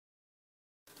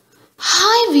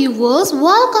viewers,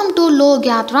 welcome to Low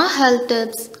Gatra Health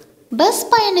Tips. Bus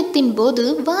பயணத்தின் போது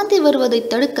வாந்தி வருவதை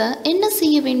தடுக்க என்ன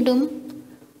செய்ய வேண்டும்?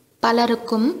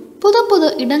 பலருக்கும் புது புது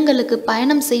இடங்களுக்கு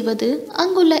பயணம் செய்வது,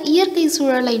 அங்குள்ள இயற்கை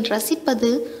சூழலை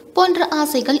ரசிப்பது போன்ற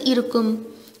ஆசைகள் இருக்கும்.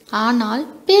 ஆனால்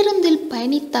பேருந்தில்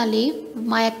பயணித்தாலே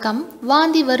மயக்கம்,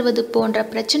 வாந்தி வருவது போன்ற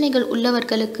பிரச்சனைகள்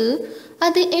உள்ளவர்களுக்கு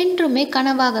அது என்றுமே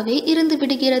கனவாகவே இருந்து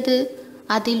விடுகிறது.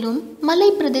 அதிலும்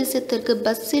மலை பிரதேசத்திற்கு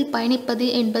பஸ்ஸில் பயணிப்பது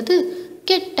என்பது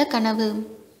கெட்ட கனவு.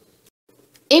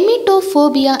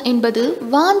 எமிட்டோஃபோபியா என்பது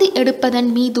வாந்தி எடுப்பதன்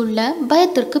மீதுள்ள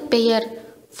பயத்திற்கு பெயர்.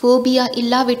 ஃபோபியா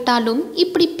இல்லாவிட்டாலும்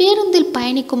இப்படி பேருந்தில்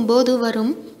பயணிக்கும் போது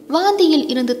வரும் வாந்தியில்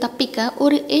இருந்து தப்பிக்க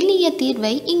ஒரு எளிய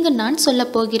தீர்வை இங்கு நான்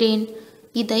சொல்லப் போகிறேன்.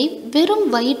 இதை வெறும்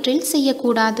வயிற்றில்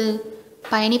செய்யக்கூடாது.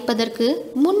 பயணிப்பதற்கு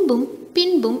முன்பும்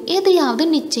பின்பும் எதையாவது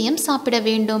நிச்சயம் சாப்பிட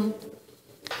வேண்டும்.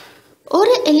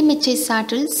 ஒரு எலுமிச்சை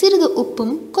சாற்றில் சிறிது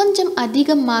உப்பும் கொஞ்சம்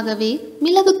அதிகமாகவே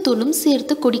மிளகுத்தூளும்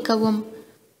சேர்த்து குடிக்கவும்.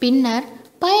 பின்னர்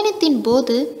பயணத்தின்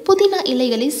போது புதினா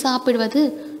இலைகளை சாப்பிடுவது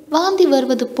வாந்தி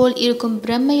வருவது போல் இருக்கும்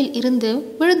பிரமையில் இருந்து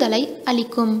விடுதலை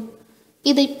அளிக்கும்.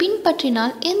 இதை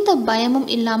பின்பற்றினால் எந்த பயமும்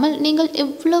இல்லாமல் நீங்கள்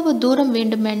எவ்வளவு தூரம்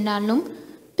வேண்டுமென்றாலும்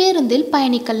பேருந்தில்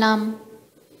பயணிக்கலாம்.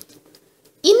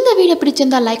 இந்த வீடியோ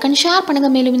பிடிச்சிருந்தால் லைக் அண்ட் ஷேர்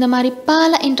பண்ணுங்கள். மேலும் இந்த மாதிரி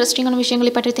பல இன்ட்ரெஸ்டிங்கான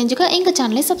விஷயங்களை பற்றி தெரிஞ்சுக்க எங்கள்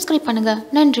சேனலை சப்ஸ்கிரைப் பண்ணுங்கள்.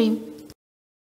 நன்றி.